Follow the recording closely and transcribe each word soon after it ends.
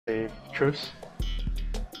a truce?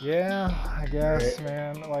 Yeah, I guess, Right.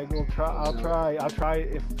 man. Like, we'll try. I'll try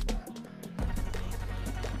if.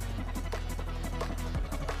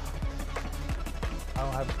 I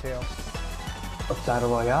don't have a tail. A battle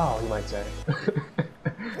royale, you might say.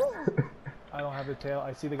 I don't have the tail.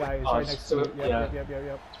 I see the guy. He's Oh, right next to you. Yep, yeah.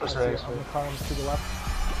 yep. I It's see right it. next to I'm me. gonna call him to the left.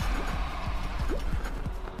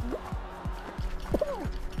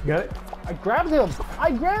 You got it? I grabbed him!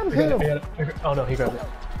 I grabbed him! I got it. Oh no, he grabbed it.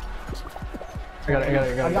 I got it.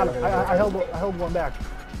 I got it. I held one back.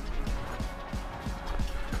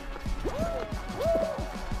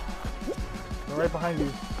 They're right behind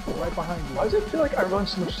you. They're right behind you. Why does it feel like I run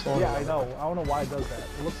so much slower? Yeah, I know. I don't know why it does that.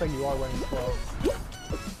 It looks like you are running slow.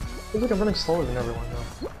 I feel like I'm running slower than everyone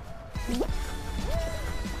though.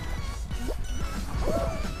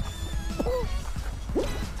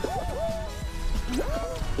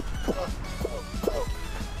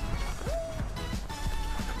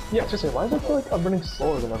 Yeah, just say, why does it feel like I'm running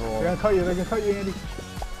slower than everyone? They're gonna cut you. They're gonna cut you, Andy.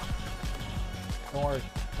 Don't worry.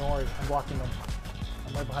 Don't worry. I'm blocking them.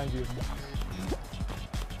 I'm right behind you.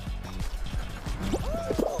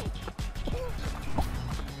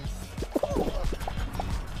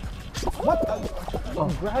 What?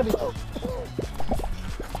 I'm grabbing.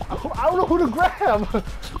 I don't know who to grab.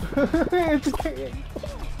 It's okay.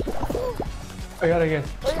 I got it again.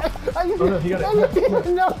 Oh no, he got it. I didn't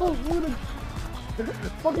even know who to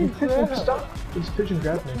fucking grab. Stop! This pigeon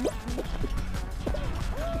grabbed me.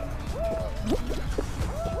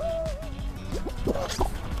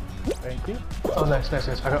 Thank you. Oh, nice. I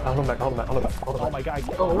hold him back. Oh my god, I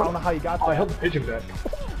don't know how you got that. Oh, I held the pigeon back.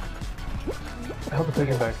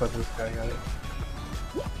 But this guy got it.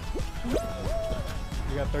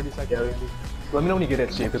 You got 30 seconds, Yeah. Andy. Let me know when you get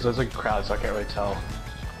it, Steve, because there's like a crowd, so I can't really tell.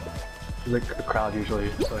 There's like a crowd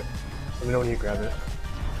usually, so let me know when you grab it.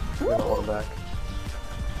 I'm gonna hold him back.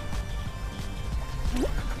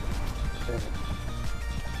 Okay.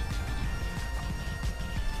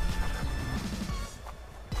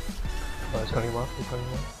 Oh, he's cutting him off.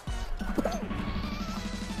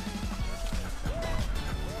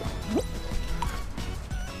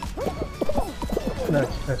 Nice.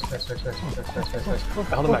 I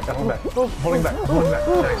held him back. I'm holding back.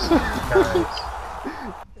 Nice.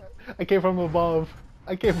 I came from above.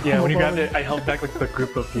 Yeah, when you grabbed it, I held back like the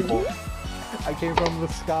group of people. I came from the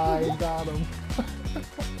sky and got him.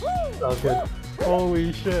 That was good.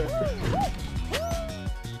 Holy shit.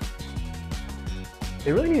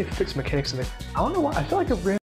 They really need to fix mechanics in it. I don't know why. I feel like a